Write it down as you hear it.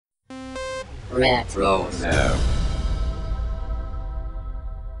Retro. No.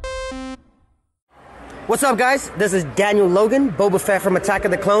 What's up, guys? This is Daniel Logan, Boba Fett from Attack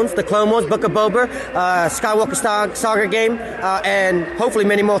of the Clones, The Clone Wars, Book of Boba, Skywalker Saga game, and hopefully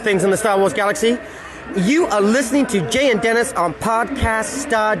many more things in the Star Wars galaxy. You are listening to Jay and Dennis on Podcast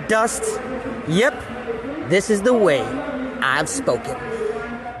Stardust. Yep, this is the way I've spoken.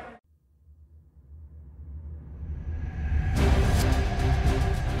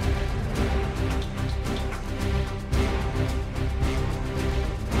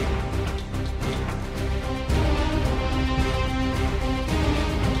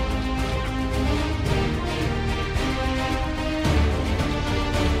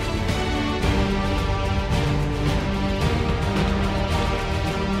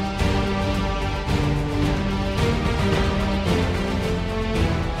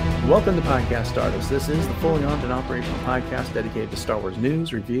 Welcome to Podcast Stardust. This is the fully owned and operational podcast dedicated to Star Wars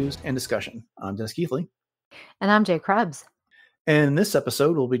news, reviews, and discussion. I'm Dennis Keithley. And I'm Jay Krebs. And in this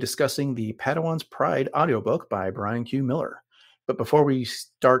episode, we'll be discussing the Padawan's Pride audiobook by Bryan Q. Miller. But before we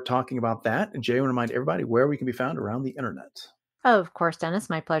start talking about that, Jay, I want to remind everybody where we can be found around the internet. Of course, Dennis,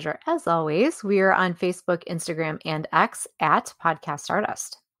 my pleasure. As always, we are on Facebook, Instagram, and X at Podcast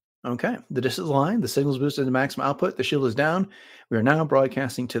Stardust. Okay, the dish is aligned, the signal's boosted to maximum output, the shield is down. We are now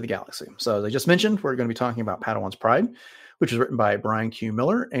broadcasting to the galaxy. So as I just mentioned, we're going to be talking about Padawan's Pride, which is written by Bryan Q.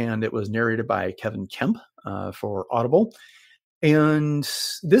 Miller, and it was narrated by Kevin Kemp for Audible. And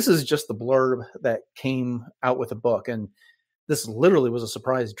this is just the blurb that came out with the book. And this literally was a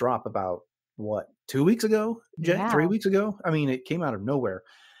surprise drop about, 2 weeks ago, Jay? Yeah. 3 weeks ago? I mean, it came out of nowhere.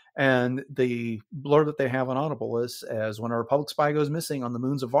 And the blurb that they have on Audible is, as when a Republic spy goes missing on the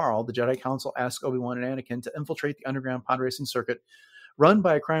moons of Varl, the Jedi Council asks Obi-Wan and Anakin to infiltrate the underground pod racing circuit run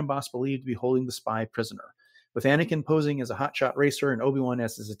by a crime boss believed to be holding the spy prisoner. With Anakin posing as a hotshot racer and Obi-Wan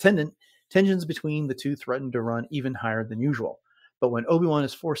as his attendant, tensions between the two threaten to run even higher than usual. But when Obi-Wan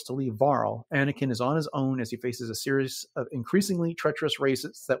is forced to leave Varl, Anakin is on his own as he faces a series of increasingly treacherous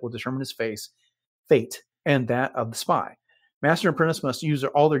races that will determine his fate and that of the spy. Master and apprentice must use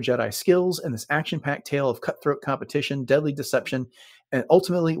all their Jedi skills in this action-packed tale of cutthroat competition, deadly deception, and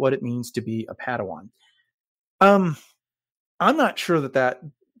ultimately what it means to be a Padawan. I'm not sure that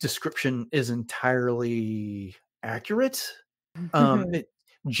description is entirely accurate. It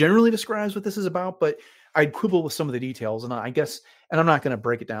generally describes what this is about, but I'd quibble with some of the details, and I guess, and I'm not going to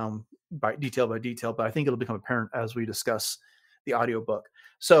break it down by detail, but I think it'll become apparent as we discuss the audiobook.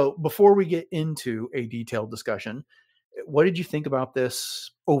 So before we get into a detailed discussion, what did you think about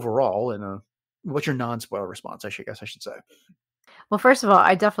this overall? And what's your non-spoiler response? I should say. Well, first of all,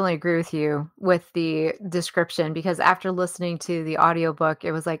 I definitely agree with you with the description, because after listening to the audiobook,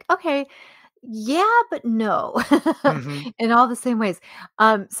 it was like, okay, yeah, but no, in all the same ways.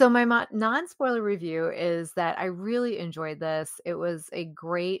 So my non-spoiler review is that I really enjoyed this. It was a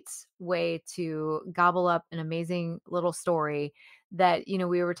great way to gobble up an amazing little story that,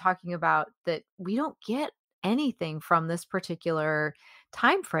 we were talking about, that we don't get anything from this particular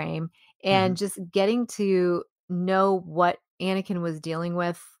time frame, and just getting to know what Anakin was dealing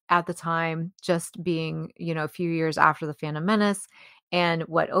with at the time, just being, a few years after the Phantom Menace, and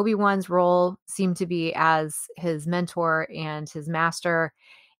what Obi-Wan's role seemed to be as his mentor and his master,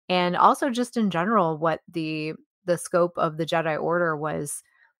 and also just in general what the scope of the Jedi Order was,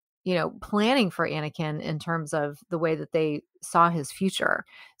 planning for Anakin in terms of the way that they saw his future.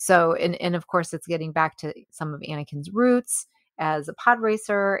 So, and of course, it's getting back to some of Anakin's roots as a pod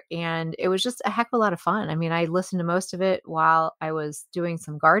racer. And it was just a heck of a lot of fun. I mean, I listened to most of it while I was doing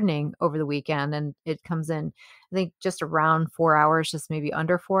some gardening over the weekend, and it comes in, I think, just around 4 hours, just maybe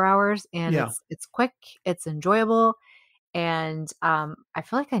under 4 hours. And it's quick, it's enjoyable. And I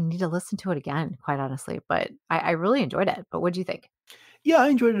feel like I need to listen to it again, quite honestly, but I really enjoyed it. But what do you think? Yeah, I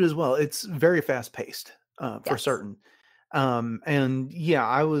enjoyed it as well. It's very fast paced, for certain. And yeah,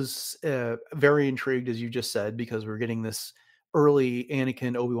 I was very intrigued, as you just said, because we're getting this early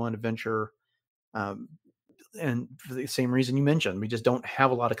Anakin Obi-Wan adventure. And for the same reason you mentioned, we just don't have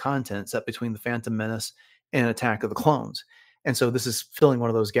a lot of content set between the Phantom Menace and Attack of the Clones. And so this is filling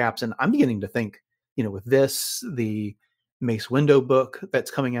one of those gaps. And I'm beginning to think, with this, the Mace Windu book that's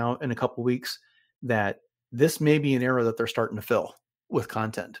coming out in a couple weeks, that this may be an era that they're starting to fill with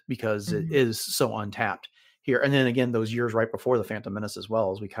content, because it is so untapped here. And then again, those years right before the Phantom Menace as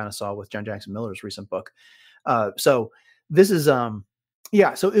well, as we kind of saw with John Jackson Miller's recent book. So this is, so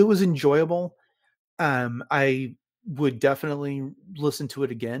it was enjoyable. I would definitely listen to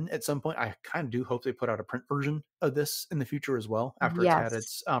it again at some point. I kind of do hope they put out a print version of this in the future as well, after it's had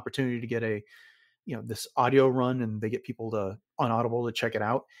its opportunity to get a, this audio run, and they get people on Audible to check it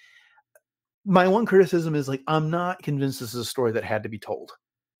out. my one criticism is like, I'm not convinced this is a story that had to be told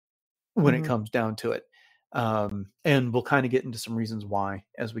when it comes down to it. And we'll kind of get into some reasons why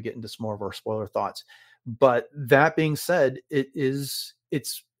as we get into some more of our spoiler thoughts. But that being said, it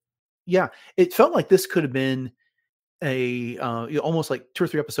felt like this could have been a almost like 2 or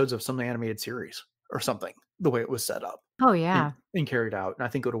 3 episodes of some animated series or something, the way it was set up. Oh yeah. And carried out. And I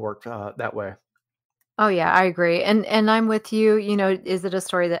think it would have worked that way. Oh yeah, I agree. And I'm with you. Is it a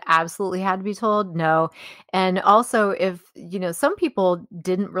story that absolutely had to be told? No. And also if, some people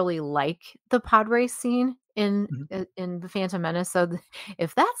didn't really like the pod race scene in Mhm. in the Phantom Menace. So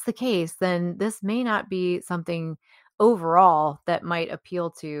if that's the case, then this may not be something overall that might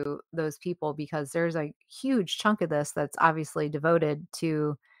appeal to those people, because there's a huge chunk of this that's obviously devoted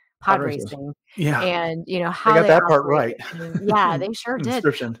to Pod pod races. racing Yeah. and They how got they that part operate right. it. And yeah, in they sure in did.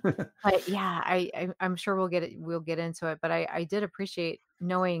 description. But yeah, I'm sure we'll get into it, but I did appreciate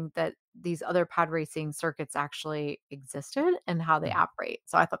knowing that these other pod racing circuits actually existed and how they operate.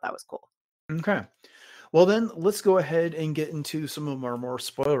 So I thought that was cool. Okay. Well, then let's go ahead and get into some of our more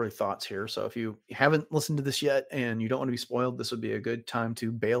spoilery thoughts here. So if you haven't listened to this yet and you don't want to be spoiled, this would be a good time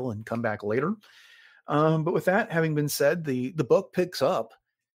to bail and come back later. But with that having been said, the book picks up.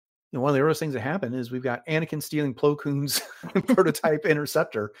 One of the earliest things that happen is we've got Anakin stealing Plo Koon's prototype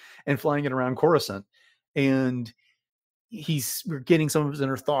interceptor and flying it around Coruscant. And we're getting some of his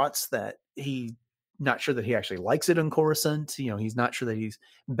inner thoughts that he not sure that he actually likes it on Coruscant. He's not sure that he's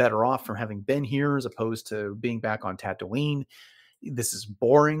better off from having been here as opposed to being back on Tatooine. This is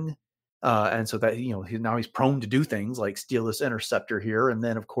boring. And so that, now he's prone to do things like steal this interceptor here. And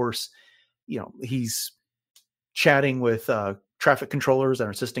then of course, he's chatting with traffic controllers that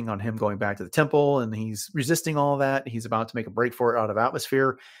are insisting on him going back to the temple, and he's resisting all of that. He's about to make a break for it out of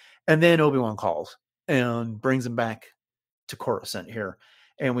atmosphere. And then Obi-Wan calls and brings him back to Coruscant here.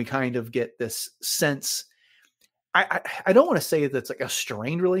 And we kind of get this sense. I don't want to say that's like a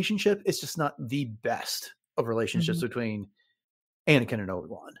strained relationship. It's just not the best of relationships between Anakin and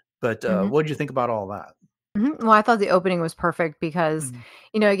Obi-Wan. But what did you think about all that? Well, I thought the opening was perfect because,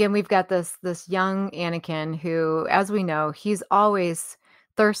 again, we've got this young Anakin who, as we know, he's always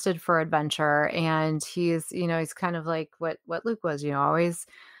thirsted for adventure, and he's kind of like what Luke was, always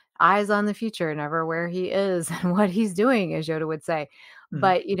eyes on the future, never where he is and what he's doing, as Yoda would say.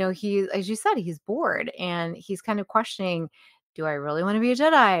 But he, as you said, he's bored and he's kind of questioning, do I really want to be a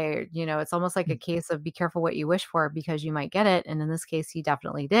Jedi? It's almost like a case of be careful what you wish for because you might get it. And in this case, he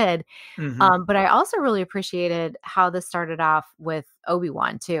definitely did. But I also really appreciated how this started off with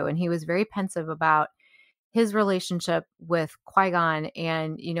Obi-Wan too. And he was very pensive about his relationship with Qui-Gon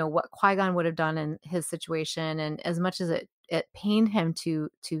and, what Qui-Gon would have done in his situation. And as much as it pained him to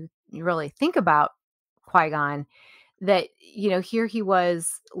really think about Qui-Gon, that, here he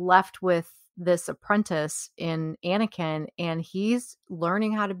was left with this apprentice in Anakin, and he's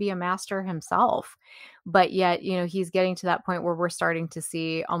learning how to be a master himself. But yet, he's getting to that point where we're starting to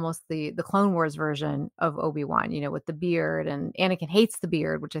see almost the Clone Wars version of Obi-Wan, with the beard, and Anakin hates the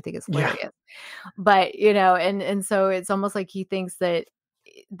beard, which I think is hilarious. Yeah. But, and so it's almost like he thinks that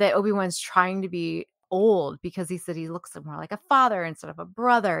Obi-Wan's trying to be old because he said he looks more like a father instead of a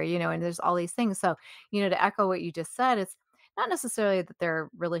brother, and there's all these things. So, to echo what you just said, it's not necessarily that their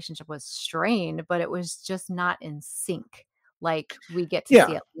relationship was strained, but it was just not in sync. Like we get to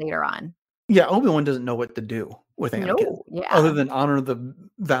see it later on. Yeah, Obi-Wan doesn't know what to do with Anakin, other than honor the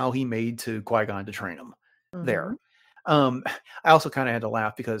vow he made to Qui-Gon to train him there. I also kind of had to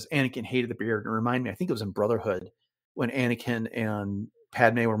laugh because Anakin hated the beard. And remind me, I think it was in Brotherhood when Anakin and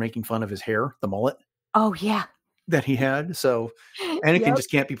Padme were making fun of his hair, the mullet. Oh, yeah. That he had. So Anakin just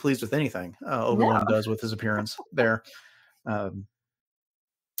can't be pleased with anything Obi-Wan does with his appearance there.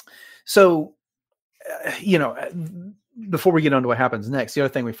 Before we get on to what happens next, the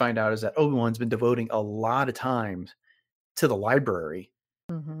other thing we find out is that Obi-Wan's been devoting a lot of time to the library,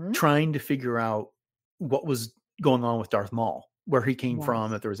 trying to figure out what was going on with Darth Maul, where he came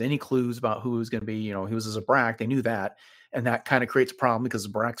from, if there was any clues about who he was going to be. He was a Zabrak, they knew that. And that kind of creates a problem because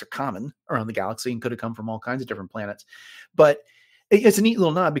Zabraks are common around the galaxy and could have come from all kinds of different planets. But it's a neat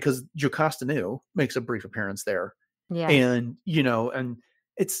little nod because Jocasta Nu makes a brief appearance there. Yeah. And, and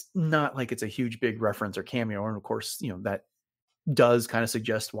it's not like it's a huge, big reference or cameo. And of course, that does kind of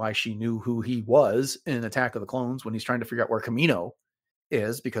suggest why she knew who he was in Attack of the Clones when he's trying to figure out where Kamino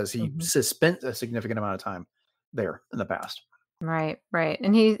is, because he spent a significant amount of time there in the past. Right.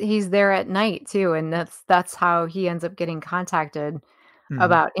 And he's there at night too. And that's how he ends up getting contacted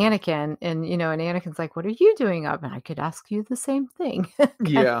about Anakin. And, and Anakin's like, what are you doing up? And I could ask you the same thing.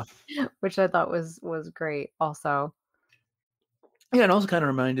 Yeah. Which I thought was great also. Yeah, it also kind of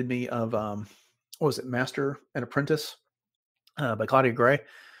reminded me of what was it, Master and Apprentice by Claudia Gray,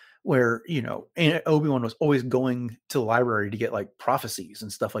 where Obi-Wan was always going to the library to get like prophecies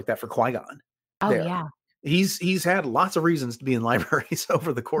and stuff like that for Qui-Gon. Oh, There, yeah. he's had lots of reasons to be in libraries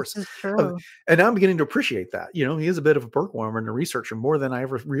over the course This is of, true. and now I'm beginning to appreciate that. He is a bit of a bookworm and a researcher more than I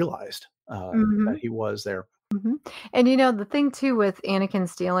ever realized that he was there. Mhm. And, the thing too with Anakin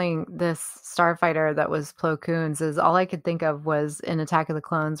stealing this starfighter that was Plo Koon's is all I could think of was in Attack of the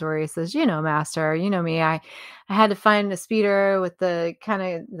Clones where he says, Master, you know me, I had to find a speeder with the kind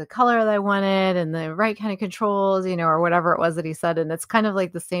of the color that I wanted and the right kind of controls, or whatever it was that he said. And it's kind of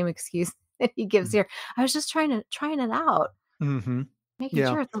like the same excuse that he gives here. I was just trying it out, Mm-hmm. making Yeah,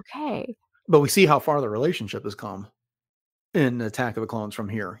 sure it's okay. but we see how far the relationship has come in Attack of the Clones from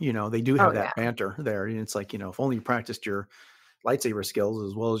here. They do have Oh, that yeah. banter there. And it's like, if only you practiced your lightsaber skills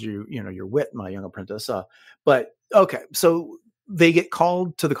as well as your wit, my young apprentice. But okay, so they get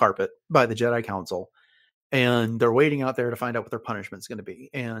called to the carpet by the Jedi Council, and they're waiting out there to find out what their punishment's going to be.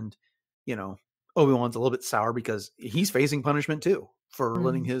 And Obi-Wan's a little bit sour because he's facing punishment too for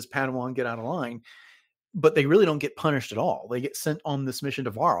letting Mhm. his Padawan get out of line. But they really don't get punished at all. They get sent on this mission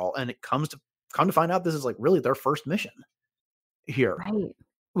to Varl, and it come to find out this is like really their first mission here, Right.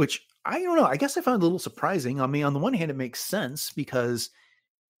 which I don't know. I guess I found a little surprising. I mean, on the one hand, it makes sense because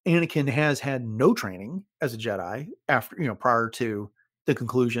Anakin has had no training as a Jedi prior to the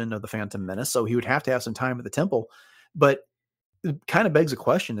conclusion of the Phantom Menace, so he would have to have some time at the temple. But it kind of begs a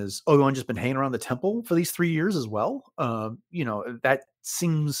question: is Obi-Wan just been hanging around the temple for these 3 years as well? That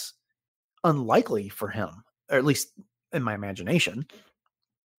seems unlikely for him, or at least in my imagination.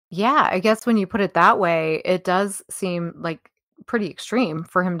 Yeah, I guess when you put it that way, it does seem like pretty extreme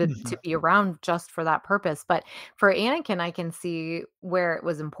for him to be around just for that purpose. But for Anakin, I can see where it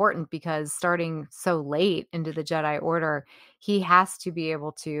was important because starting so late into the Jedi Order, he has to be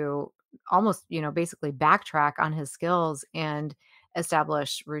able to almost, basically backtrack on his skills and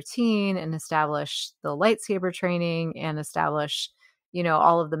establish routine and establish the lightsaber training and establish,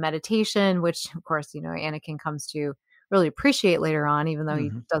 all of the meditation, which of course, Anakin comes to really appreciate later on, even though he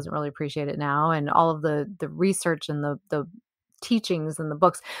Mhm. doesn't really appreciate it now, and all of the research and the teachings and the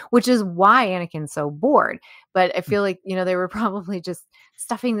books, which is why Anakin's so bored. But I feel like, they were probably just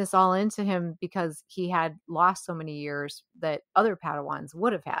stuffing this all into him because he had lost so many years that other Padawans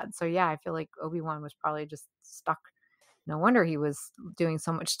would have had. So yeah, I feel like Obi-Wan was probably just stuck. No wonder he was doing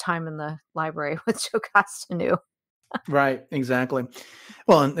so much time in the library with Jocasta Nu. Right, exactly.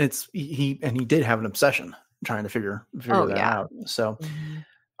 Well, and he did have an obsession trying to figure Oh, that yeah. out. So, Mhm.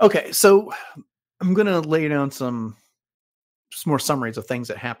 okay, so I'm gonna lay down some more summaries of things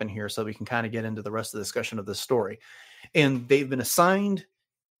that happen here, so we can kind of get into the rest of the discussion of this story. And they've been assigned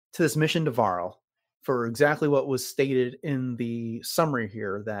to this mission to Varl for exactly what was stated in the summary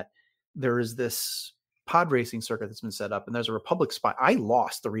here, that there is this pod racing circuit that's been set up, and there's a Republic spy. I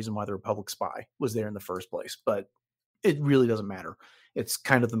lost the reason why the Republic spy was there in the first place, but it really doesn't matter. It's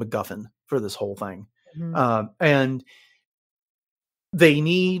kind of the MacGuffin for this whole thing. Mhm. And they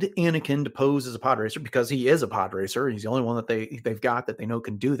need Anakin to pose as a pod racer because he is a pod racer. He's the only one that they've got that they know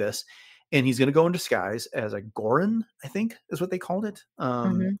can do this. And he's going to go in disguise as a Goran, I think is what they called it.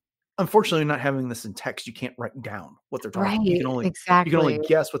 Mhm. Unfortunately, not having this in text, you can't write down what they're talking. Right, You can only exactly.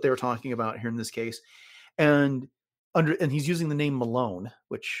 guess what they were talking about here in this case. And he's using the name Malone,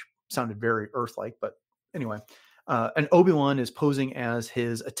 which sounded very Earth-like, but anyway. And Obi-Wan is posing as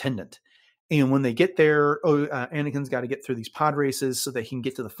his attendant. And when they get there, Anakin's got to get through these pod races so that he can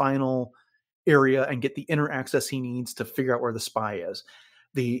get to the final area and get the inner access he needs to figure out where the spy is.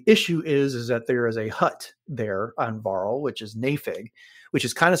 The issue is that there is a hut there on Varl, which is Nafig, which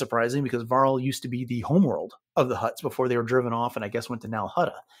is kind of surprising because Varl used to be the homeworld of the Hutts before they were driven off and I guess went to Nal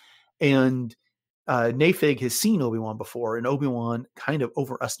Hutta. And Nafig has seen Obi-Wan before, and Obi-Wan kind of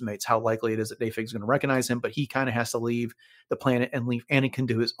overestimates how likely it is that Nafig's going to recognize him, but he kind of has to leave the planet and leave Anakin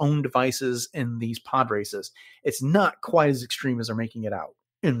to his own devices in these pod races. It's not quite as extreme as they're making it out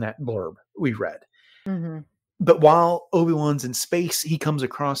in that blurb we read. Mhm. But while Obi-Wan's in space, he comes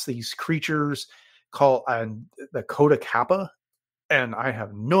across these creatures called the Coda Kappa, and I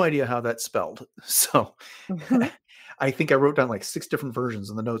have no idea how that's spelled. So Mhm. I think I wrote down like 6 different versions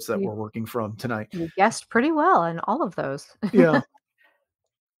in the notes that You we're working from tonight. you guessed pretty well in all of those. Yeah.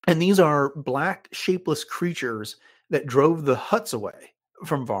 And these are black, shapeless creatures that drove the Hutts away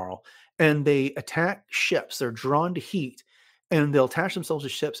from Varl, and they attack ships. They're drawn to heat, and they'll attach themselves to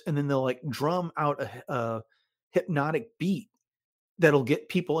ships, and then they'll like drum out a hypnotic beat that'll get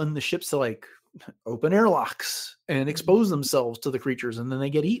people in the ships to like open airlocks and expose themselves to the creatures, and then they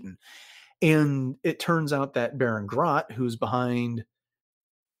get eaten. And it turns out that Baron Grot, who's behind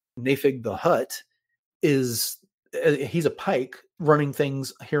Nafig the Hutt, he's a pike running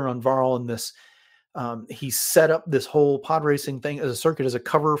things here on Varl in this. He set up this whole pod racing thing as a circuit, as a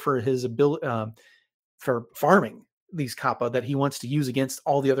cover for his ability for farming these kappa that he wants to use against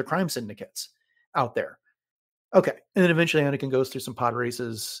all the other crime syndicates out there. Okay. And then eventually Anakin goes through some pod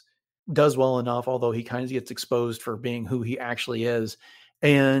races, does well enough, although he kind of gets exposed for being who he actually is.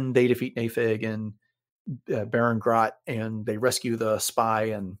 And they defeat Nafig and Baron Grot, and they rescue the spy,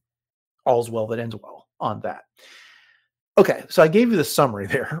 and all's well that ends well on that. Okay, so I gave you the summary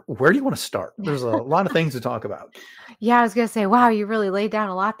there. Where do you want to start? There's a lot of things to talk about. Yeah, I was going to say, wow, you really laid down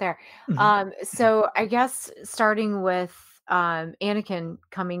a lot there. Mm-hmm. So I guess starting with Anakin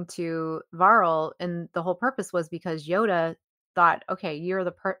coming to Varl, and the whole purpose was because Yoda thought, okay, you're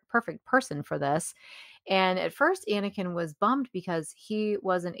the perfect person for this. And at first, Anakin was bummed because he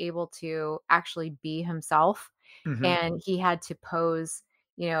wasn't able to actually be himself, Mm-hmm. and he had to pose,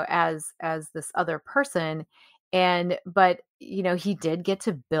 as this other person. But he did get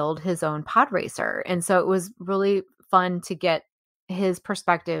to build his own pod racer, and so it was really fun to get his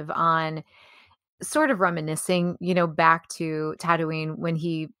perspective on sort of reminiscing, back to Tatooine when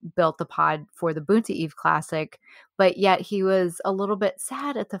he built the pod for the Boonta Eve Classic, but yet he was a little bit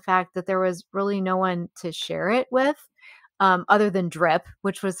sad at the fact that there was really no one to share it with, other than Drip,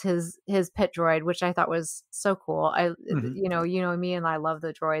 which was his pet droid, which I thought was so cool. Mm-hmm. You know me, and I love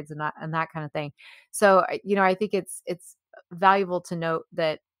the droids and that kind of thing. So, I think it's valuable to note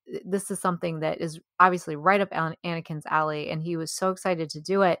that this is something that is obviously right up Anakin's alley, and he was so excited to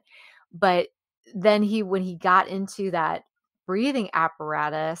do it. But then when he got into that breathing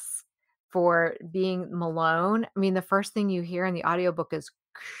apparatus for being Malone, I mean, the first thing you hear in the audiobook is,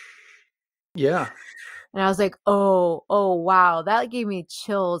 yeah. And I was like, oh, wow, that gave me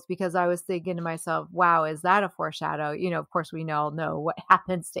chills, because I was thinking to myself, wow, is that a foreshadow? Of course, we all know what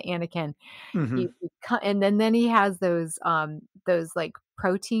happens to Anakin. Mm-hmm. And then he has those like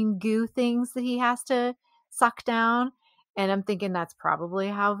protein goo things that he has to suck down. And I'm thinking that's probably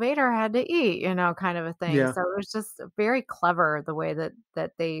how Vader had to eat, kind of a thing. Yeah. So it was just very clever the way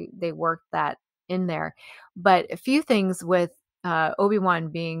that they worked that in there. But a few things with Obi-Wan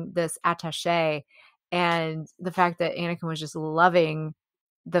being this attaché, and the fact that Anakin was just loving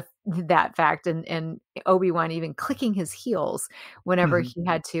that fact, and Obi-Wan even clicking his heels whenever Mm-hmm. he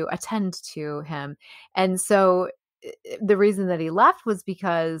had to attend to him. And so the reason that he left was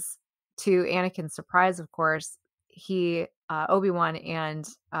because, to Anakin's surprise, of course, Obi-Wan and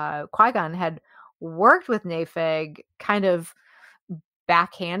Qui-Gon had worked with Nafig kind of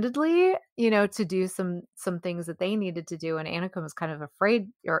backhandedly, to do some things that they needed to do. And Anakin was kind of afraid,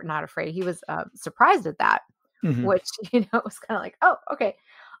 or not afraid. He was surprised at that, Mm-hmm. which, was kind of like, oh, okay.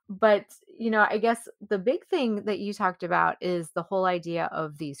 But, I guess the big thing that you talked about is the whole idea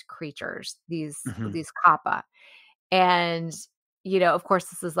of these creatures, these kappa. And, of course,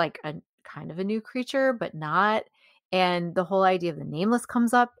 this is like a kind of a new creature, but not. And the whole idea of the nameless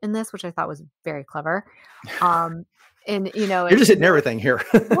comes up in this, which I thought was very clever. And you're just hitting everything here.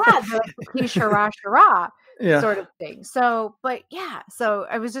 Yeah, the shara Yeah. sort of thing. So, but yeah, so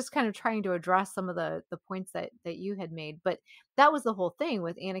I was just kind of trying to address some of the points that you had made, but that was the whole thing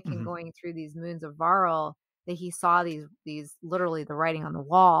with Anakin Mm-hmm. going through these moons of Varl, that he saw these literally the writing on the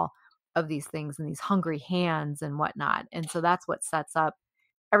wall of these things, and these hungry hands and whatnot. And so that's what sets up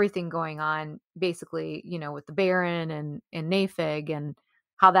everything going on, basically, with the Baron and Nafig, and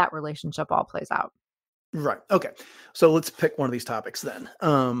how that relationship all plays out. Right. Okay. So let's pick one of these topics then.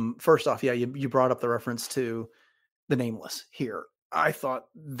 First off, yeah, you brought up the reference to the nameless here. I thought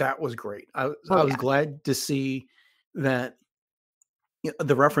that was great. I was glad to see that,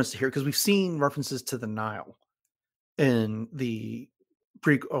 the reference here, because we've seen references to the Nile in the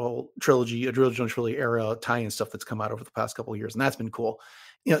prequel trilogy, original trilogy era tie-in stuff that's come out over the past couple of years, and that's been cool.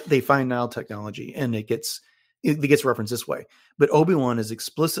 They find Nile technology, and it gets referenced this way. But Obi-Wan is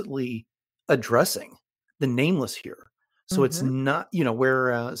explicitly addressing the nameless here. So it's not,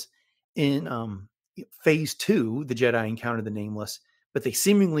 whereas in phase 2, the Jedi encountered the nameless, but they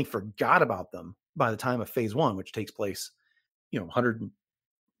seemingly forgot about them by the time of phase 1, which takes place,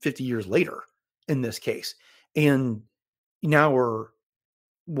 150 years later in this case. And now we're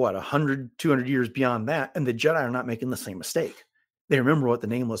 100, 200 years beyond that, and the Jedi are not making the same mistake. They remember what the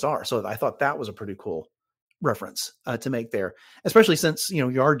nameless are. So I thought that was a pretty cool reference to make there, especially since,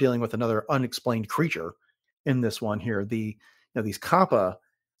 you are dealing with another unexplained creature in this one here. These kappa,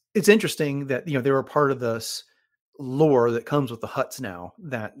 it's interesting that, they were part of this lore that comes with the Hutts now,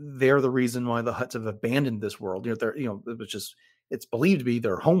 that they're the reason why the Hutts have abandoned this world. It was just it's believed to be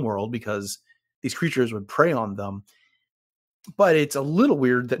their homeworld because these creatures would prey on them. But it's a little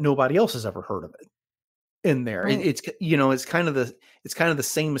weird that nobody else has ever heard of it in there. Right. It's it's kind of the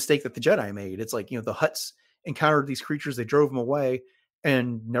same mistake that the Jedi made. It's like, the Hutts encountered these creatures, they drove them away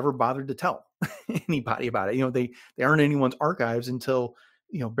and never bothered to tell anybody about it. They aren't in anyone's archives until,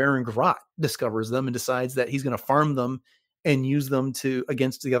 Baron Grot discovers them and decides that he's going to farm them and use them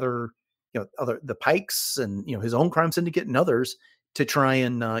against the other, the Pikes and, his own crime syndicate and others to try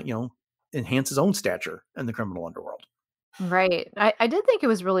and, enhance his own stature in the criminal underworld. Right. I did think it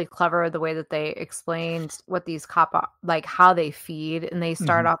was really clever the way that they explained what these like how they feed, and they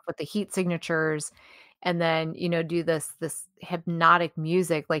start off with the heat signatures and then, do this hypnotic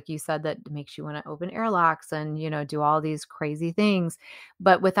music, like you said, that makes you want to open airlocks and, do all these crazy things.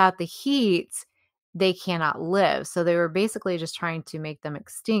 But without the heat, they cannot live. So they were basically just trying to make them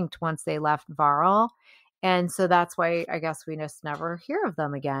extinct once they left Varl. And so that's why I guess we just never hear of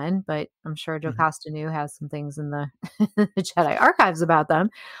them again. But I'm sure Joe Castanew has some things in the Jedi archives about them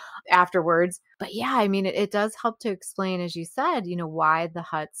afterwards. But yeah, I mean, it does help to explain, as you said, why the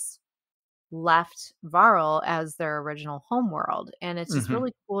Hutts left Varl as their original homeworld. And it's just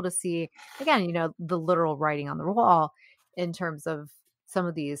really cool to see, again, the literal writing on the wall in terms of some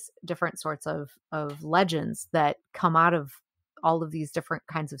of these different sorts of legends that come out of all of these different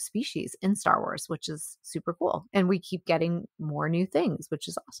kinds of species in Star Wars, which is super cool. And we keep getting more new things, which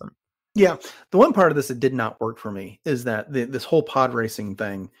is awesome. Yeah. The one part of this that did not work for me is that this whole pod racing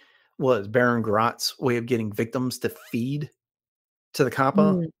thing was Baron Grot's way of getting victims to feed to the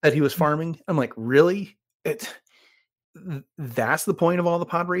Kappa that he was farming. I'm like, really? That's the point of all the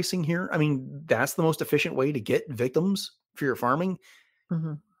pod racing here? I mean, that's the most efficient way to get victims for your farming?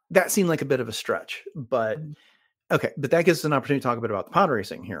 That seemed like a bit of a stretch, but okay, but that gives us an opportunity to talk a bit about the pod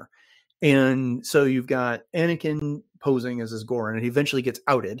racing here. And so you've got Anakin posing as his Goran, and he eventually gets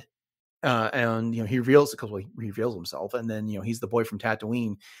outed. And he reveals himself, and then he's the boy from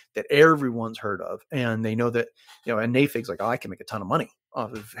Tatooine that everyone's heard of, and they know that and Nafig's like, oh, I can make a ton of money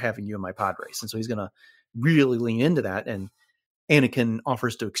off of having you in my pod race, and so he's gonna really lean into that. And Anakin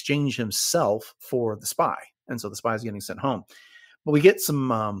offers to exchange himself for the spy, and so the spy is getting sent home. But we get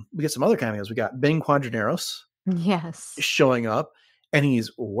some other cameos. We got Ben Quadraneros, showing up, and he's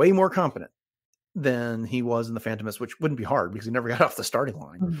way more competent than he was in the Phantom Menace, which wouldn't be hard because he never got off the starting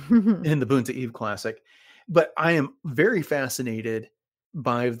line in the Boon to Eve Classic. But I am very fascinated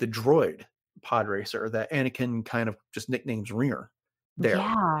by the droid pod racer that Anakin kind of just nicknames Ringer there.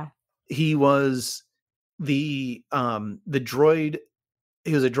 Yeah. He was the droid.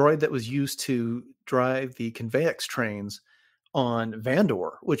 He was a droid that was used to drive the Convex trains on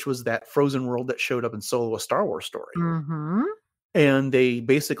Vandor, which was that frozen world that showed up in Solo: A Star Wars Story. And they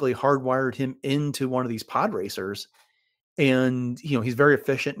basically hardwired him into one of these pod racers. And, he's very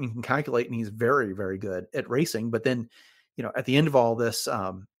efficient and can calculate, and he's very, very good at racing. But then, at the end of all this,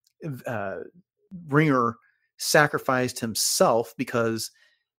 Ringer sacrificed himself because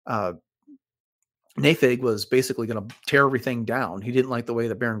Nafig was basically going to tear everything down. He didn't like the way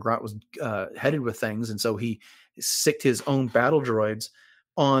that Baron Grot was headed with things. And so he sicked his own battle droids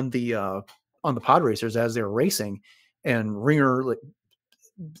on the pod racers as they were racing. And Ringer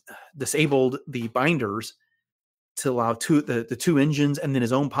disabled the binders to allow the two engines and then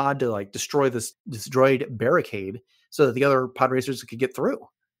his own pod to destroy this droid barricade so that the other pod racers could get through.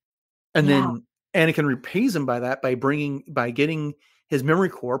 And then Anakin repays him by that by getting his memory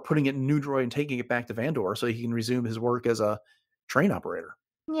core, putting it in a new droid and taking it back to Vandor so he can resume his work as a train operator.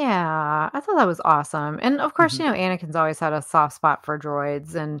 Yeah, I thought that was awesome. And of course, Anakin's always had a soft spot for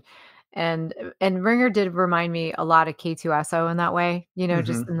droids, and Ringer did remind me a lot of K2SO in that way,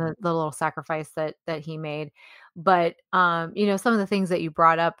 just in the little sacrifice that he made. But some of the things that you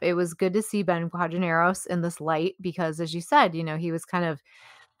brought up, it was good to see Ben Quadraneros in this light because, as you said, he was kind of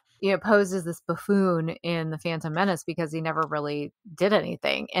posed as this buffoon in the Phantom Menace because he never really did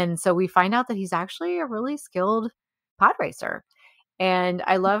anything. And so we find out that he's actually a really skilled pod racer. And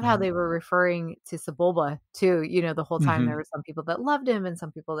I love how they were referring to Sebulba too. The whole time there were some people that loved him and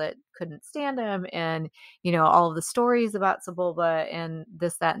some people that couldn't stand him, and all of the stories about Sebulba and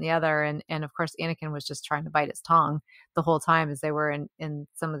this, that, and the other. And of course, Anakin was just trying to bite his tongue the whole time as they were in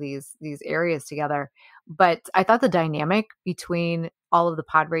some of these areas together. But I thought the dynamic between all of the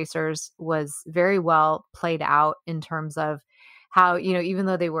pod racers was very well played out in terms of how even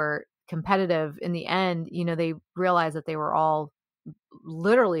though they were competitive in the end, they realized that they were all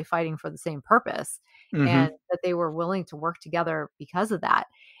literally fighting for the same purpose and that they were willing to work together because of that.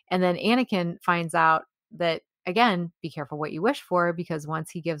 And then Anakin finds out that, again, be careful what you wish for, because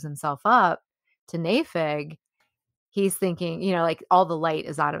once he gives himself up to Nafig, he's thinking, like all the light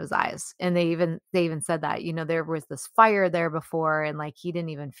is out of his eyes. And they even said that, there was this fire there before, and like he didn't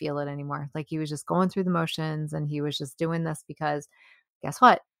even feel it anymore. Like he was just going through the motions, and he was just doing this because guess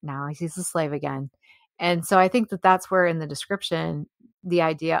what? Now he's a slave again. And so I think that that's where in the description, the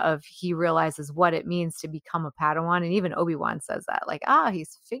idea of he realizes what it means to become a Padawan. And even Obi-Wan says that, like,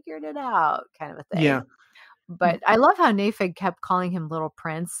 he's figured it out kind of a thing. Yeah. But I love how Nafig kept calling him Little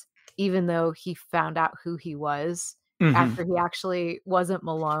Prince, even though he found out who he was after he actually wasn't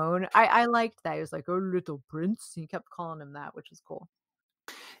Malone. I liked that. He was like, "Oh, Little Prince." He kept calling him that, which was cool.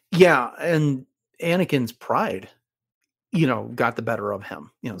 Yeah. And Anakin's pride, got the better of him,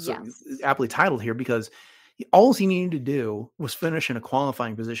 so aptly titled here, because all he needed to do was finish in a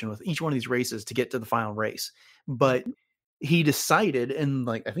qualifying position with each one of these races to get to the final race. But he decided in,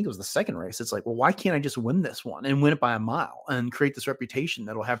 like, I think it was the second race, it's like, well, why can't I just win this one and win it by a mile and create this reputation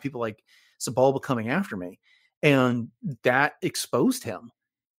that'll have people like Sebulba coming after me? And that exposed him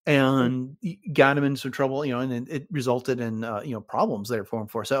and got him into some trouble, and it resulted in, problems there for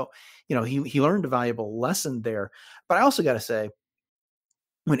him. So, he learned a valuable lesson there. But I also got to say,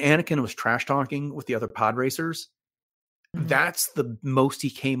 when Anakin was trash talking with the other pod racers, that's the most he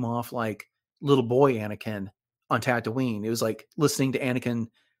came off like little boy Anakin on Tatooine. It was like listening to Anakin,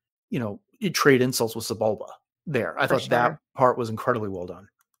 trade insults with Sebulba there. I thought that part was incredibly well done.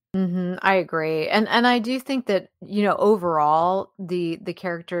 I agree. And I do think that, overall the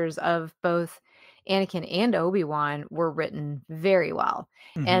characters of both Anakin and Obi-Wan were written very well.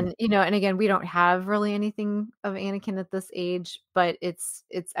 And, and again, we don't have really anything of Anakin at this age, but it's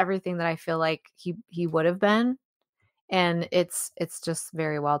everything that I feel like he would have been. And it's just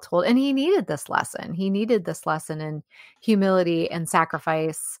very well told. And he needed this lesson. He needed this lesson in humility and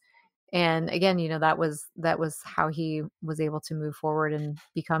sacrifice. And again, that was how he was able to move forward and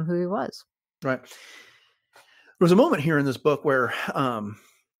become who he was. Right. There was a moment here in this book where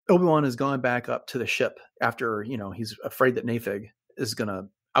Obi-Wan has gone back up to the ship after, he's afraid that Nafig is going to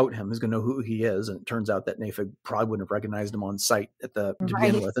out him, is going to know who he is. And it turns out that Nafig probably wouldn't have recognized him on sight to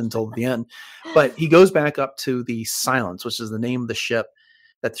begin with until the end. But he goes back up to the Silence, which is the name of the ship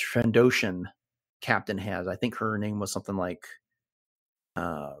that the Trandoshan captain has. I think her name was something like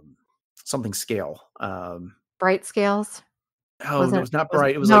something scale. Bright Scales? Oh, it was not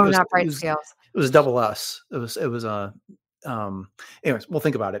bright. It was not Bright Scales. It was double S. It was anyways, we'll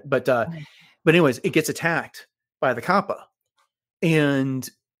think about it. But anyways, it gets attacked by the Kappa. And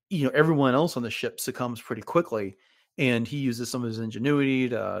everyone else on the ship succumbs pretty quickly. And he uses some of his ingenuity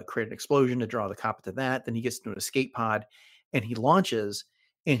to create an explosion to draw the Kappa to that. Then he gets into an escape pod and he launches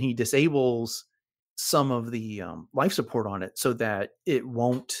and he disables some of the life support on it so that it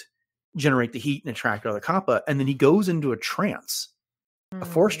won't generate the heat and attract other Kappa. And then he goes into a trance, a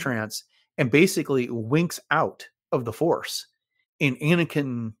force trance, and basically winks out of the force. And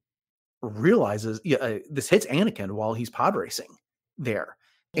Anakin realizes, this hits Anakin while he's pod racing there.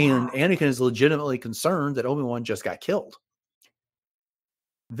 And Anakin is legitimately concerned that Obi-Wan just got killed.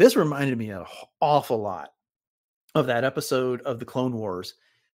 This reminded me an awful lot of that episode of the Clone Wars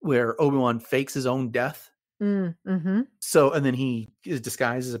where Obi-Wan fakes his own death. So, and then he is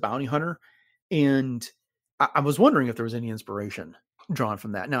disguised as a bounty hunter. And I was wondering if there was any inspiration drawn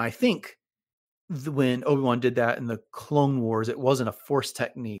from that. Now, I think when Obi-Wan did that in the Clone Wars, it wasn't a force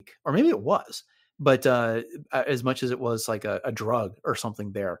technique, or maybe it was, but as much as it was like a drug or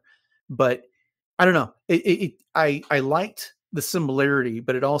something there. But I don't know. I liked the similarity,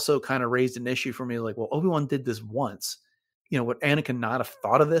 but it also kind of raised an issue for me. Like, well, Obi-Wan did this once. Would Anakin not have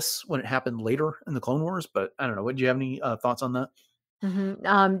thought of this when it happened later in the Clone Wars? But I don't know. Would you have any thoughts on that?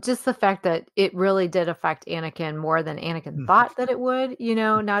 Just the fact that it really did affect Anakin more than Anakin thought that it would,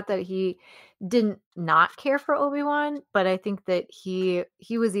 not that he didn't not care for Obi-Wan, but I think that he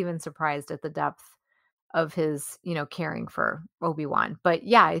was even surprised at the depth of his, caring for Obi-Wan. But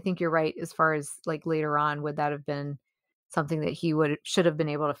yeah, I think you're right. As far as like later on, would that have been something that he should have been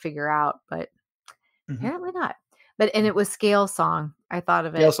able to figure out, but apparently not. And it was Scale Song. I thought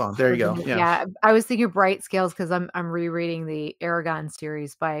of it. Scale Song. There you go. Yeah. I was thinking Bright Scales because I'm rereading the Aragon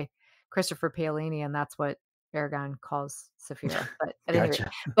series by Christopher Paolini, and that's what Aragon calls Saphira. But at any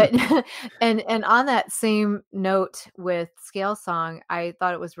rate, and on that same note with Scale Song, I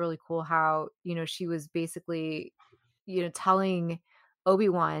thought it was really cool how she was basically telling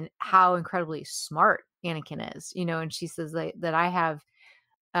Obi-Wan how incredibly smart Anakin is. And she says that I have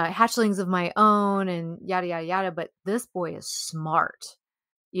hatchlings of my own and yada yada yada, but this boy is smart,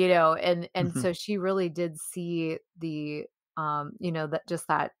 and so she really did see the that just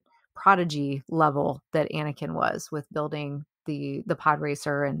that prodigy level that Anakin was with building the pod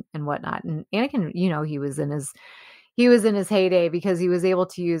racer and whatnot. And Anakin, he was in his he was in his heyday because he was able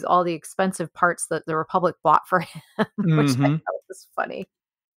to use all the expensive parts that the Republic bought for him, which I thought was funny.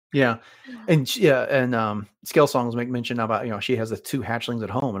 Yeah. And Scale Songs make mention about, she has the 2 hatchlings at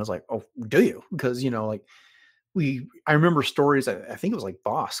home. And I was like, oh, do you? Because, like I remember stories, I think it was like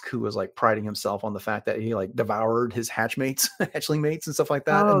Bosk, who was like priding himself on the fact that he like devoured his hatchling mates and stuff like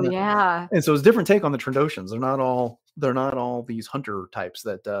that. Oh, yeah. And so it's a different take on the Trandoshans. They're not all these hunter types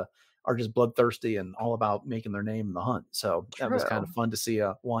that are just bloodthirsty and all about making their name in the hunt. So that was kind of fun to see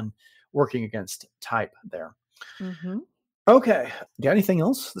one working against type there. Mm-hmm. Okay. Got anything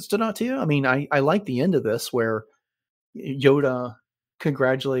else that stood out to you? I mean, I like the end of this where Yoda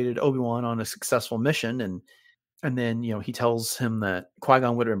congratulated Obi-Wan on a successful mission, and then, he tells him that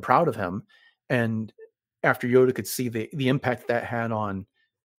Qui-Gon would have been proud of him. And after Yoda could see the impact that had on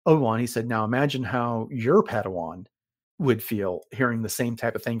Obi-Wan, he said, now imagine how your Padawan would feel hearing the same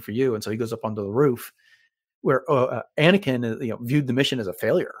type of thing for you. And so he goes up onto the roof where Anakin, viewed the mission as a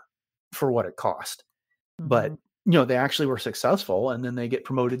failure for what it cost. Mm-hmm. But, they actually were successful, and then they get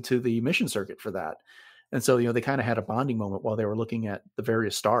promoted to the mission circuit for that. And so, they kind of had a bonding moment while they were looking at the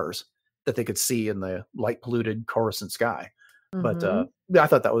various stars that they could see in the light polluted Coruscant sky. Mm-hmm. But I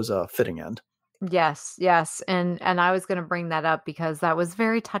thought that was a fitting end. Yes. And I was going to bring that up because that was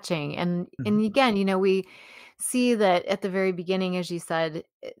very touching. And again, we see that at the very beginning, as you said,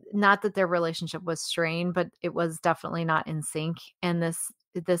 not that their relationship was strained, but it was definitely not in sync. And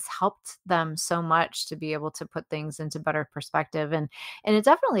this helped them so much to be able to put things into better perspective. And it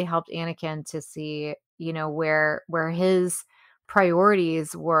definitely helped Anakin to see, where his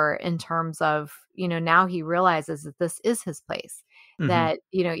priorities were in terms of, now he realizes that this is his place. That,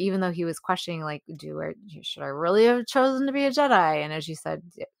 even though he was questioning, like, should I really have chosen to be a Jedi? And as you said,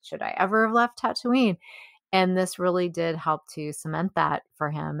 should I ever have left Tatooine? And this really did help to cement that for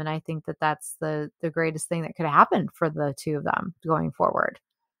him. And I think that that's the greatest thing that could have happened for the two of them going forward.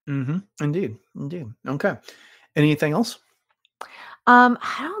 Mm-hmm. Indeed. Okay. Anything else? I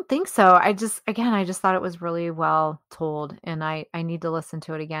don't think so. I just thought it was really well told, and I need to listen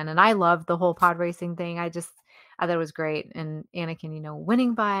to it again. And I love the whole pod racing thing. I thought it was great. And Anakin,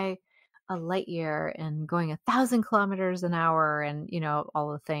 winning by a light year and going 1,000 kilometers an hour and,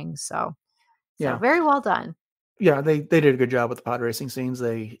 all the things. So very well done. Yeah. They did a good job with the pod racing scenes.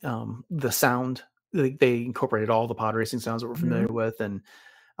 They, the sound, they incorporated all the pod racing sounds that we're familiar with. And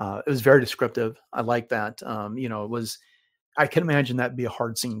it was very descriptive. I like that. I can imagine that'd be a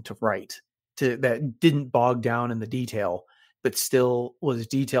hard scene to write that didn't bog down in the detail, but still was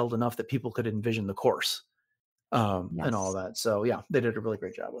detailed enough that people could envision the course. And all that. So yeah, they did a really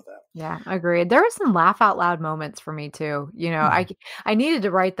great job with that. Yeah, agreed. There were some laugh out loud moments for me too. I needed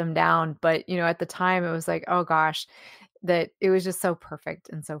to write them down, but at the time it was like, oh gosh, that it was just so perfect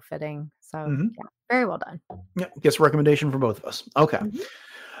and so fitting. So yeah, very well done. Yeah, guess recommendation for both of us. Okay.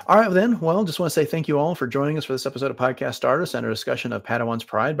 All right, then. Well, just want to say thank you all for joining us for this episode of Podcast Stardust and a discussion of Padawan's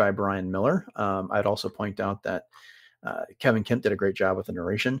Pride by Brian Miller. I'd also point out that Kevin Kemp did a great job with the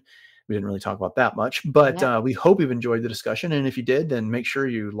narration. We didn't really talk about that much, but we hope you've enjoyed the discussion. And if you did, then make sure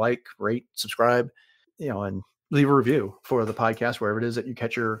you like, rate, subscribe, and leave a review for the podcast, wherever it is that you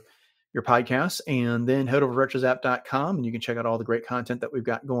catch your podcasts. And then head over to retrozap.com and you can check out all the great content that we've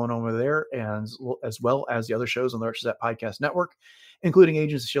got going on over there, as well as the other shows on the Retrozap Podcast Network, including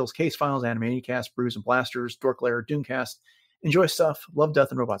Agents of S.H.I.E.L.D.'s Case Files, Animaniacast, Brews and Blasters, Dork Lair, Doomcast, Enjoy Stuff, Love,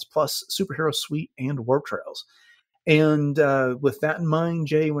 Death, and Robots Plus, Superhero Suite, and Warp Trails. And with that in mind,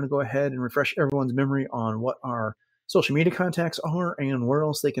 Jay, you want to go ahead and refresh everyone's memory on what our social media contacts are and where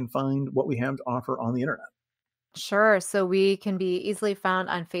else they can find what we have to offer on the internet? Sure. So we can be easily found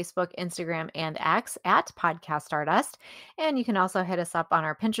on Facebook, Instagram, and X at Podcast Stardust. And you can also hit us up on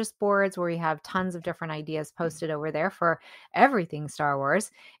our Pinterest boards where we have tons of different ideas posted over there for everything Star Wars.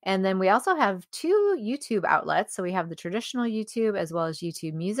 And then we also have 2 YouTube outlets. So we have the traditional YouTube as well as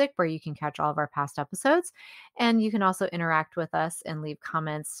YouTube Music, where you can catch all of our past episodes. And you can also interact with us and leave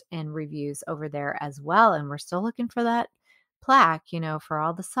comments and reviews over there as well. And we're still looking for that plaque, for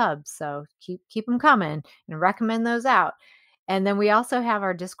all the subs. So keep them coming and recommend those out. And then we also have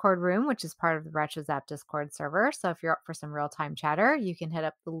our Discord room, which is part of the RetroZap Discord server. So if you're up for some real-time chatter, you can hit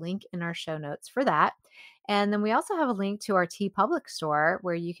up the link in our show notes for that. And then we also have a link to our TeePublic store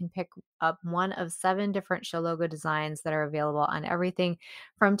where you can pick up one of 7 different show logo designs that are available on everything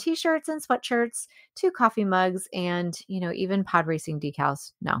from t-shirts and sweatshirts to coffee mugs and, even pod racing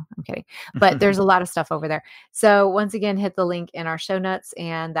decals. No, I'm kidding. But there's a lot of stuff over there. So once again, hit the link in our show notes,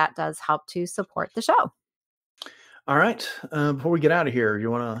 and that does help to support the show. All right. Before we get out of here,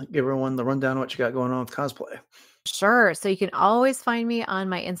 you want to give everyone the rundown of what you got going on with cosplay? Sure. So you can always find me on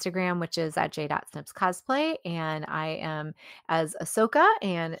my Instagram, which is at j.snipscosplay. And I am as Ahsoka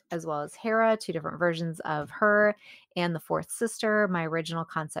and as well as Hera, two different versions of her, and the fourth sister, my original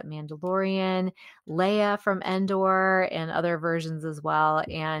concept Mandalorian, Leia from Endor, and other versions as well.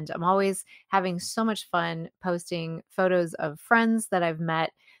 And I'm always having so much fun posting photos of friends that I've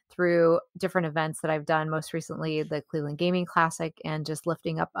met through different events that I've done, most recently the Cleveland Gaming Classic, and just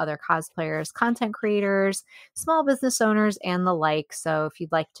lifting up other cosplayers, content creators, small business owners, and the like. So if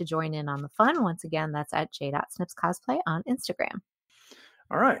you'd like to join in on the fun, once again, that's at j.snipscosplay on Instagram.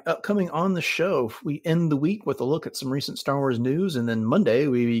 All right. Upcoming on the show, we end the week with a look at some recent Star Wars news. And then Monday,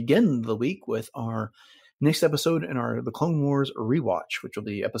 we begin the week with our next episode in the Clone Wars rewatch, which will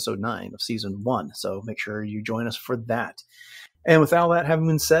be episode 9 of season 1. So make sure you join us for that. And with all that having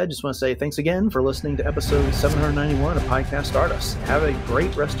been said, just want to say thanks again for listening to episode 791 of Podcast Stardust. Have a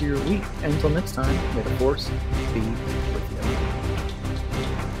great rest of your week. And until next time, may the Force be with you.